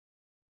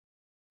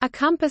A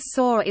compass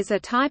saw is a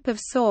type of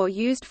saw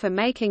used for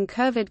making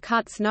curved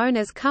cuts known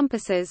as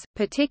compasses,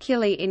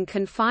 particularly in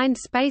confined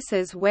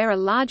spaces where a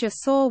larger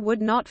saw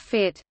would not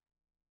fit.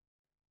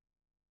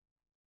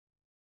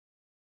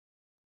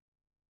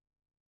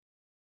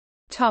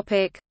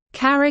 Topic: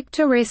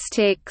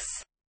 Characteristics.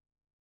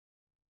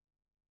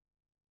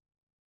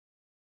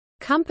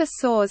 Compass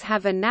saws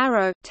have a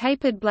narrow,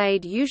 tapered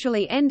blade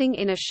usually ending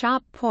in a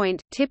sharp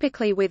point,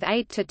 typically with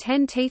 8 to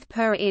 10 teeth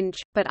per inch,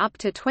 but up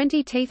to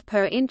 20 teeth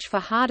per inch for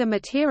harder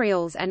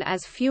materials and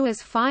as few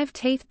as 5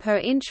 teeth per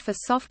inch for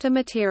softer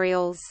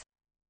materials.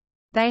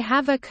 They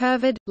have a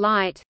curved,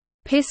 light,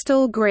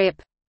 pistol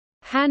grip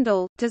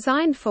handle,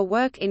 designed for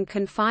work in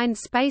confined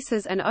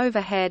spaces and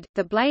overhead.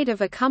 The blade of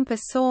a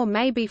compass saw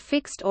may be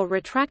fixed or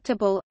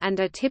retractable, and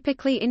are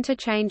typically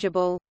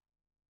interchangeable.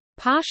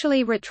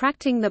 Partially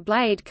retracting the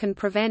blade can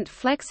prevent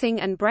flexing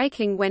and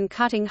breaking when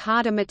cutting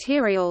harder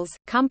materials.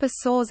 Compass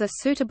saws are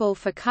suitable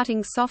for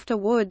cutting softer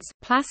woods,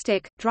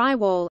 plastic,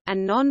 drywall,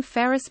 and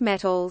non-ferrous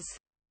metals.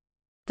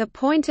 The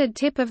pointed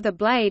tip of the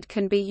blade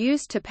can be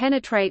used to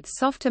penetrate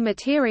softer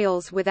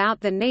materials without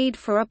the need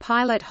for a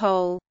pilot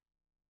hole.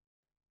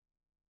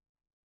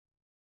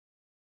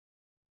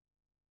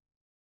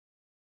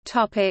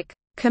 Topic: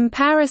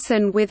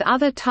 Comparison with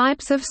other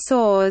types of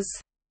saws.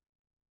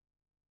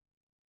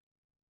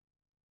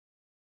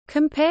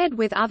 Compared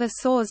with other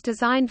saws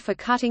designed for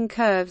cutting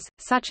curves,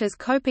 such as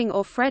coping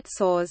or fret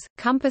saws,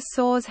 compass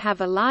saws have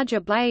a larger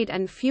blade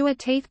and fewer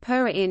teeth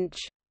per inch.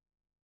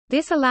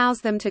 This allows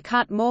them to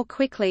cut more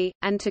quickly,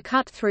 and to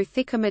cut through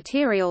thicker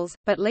materials,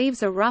 but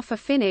leaves a rougher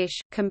finish.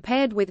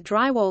 Compared with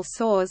drywall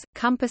saws,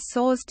 compass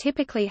saws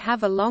typically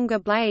have a longer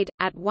blade,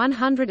 at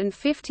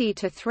 150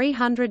 to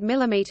 300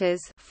 mm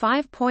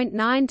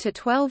 (5.9 to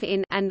 12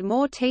 in) and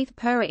more teeth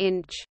per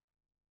inch.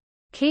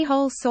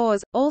 Keyhole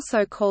saws,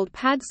 also called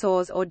pad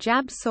saws or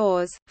jab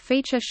saws,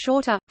 feature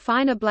shorter,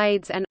 finer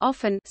blades and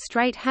often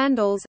straight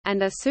handles,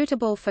 and are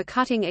suitable for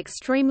cutting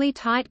extremely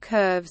tight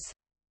curves.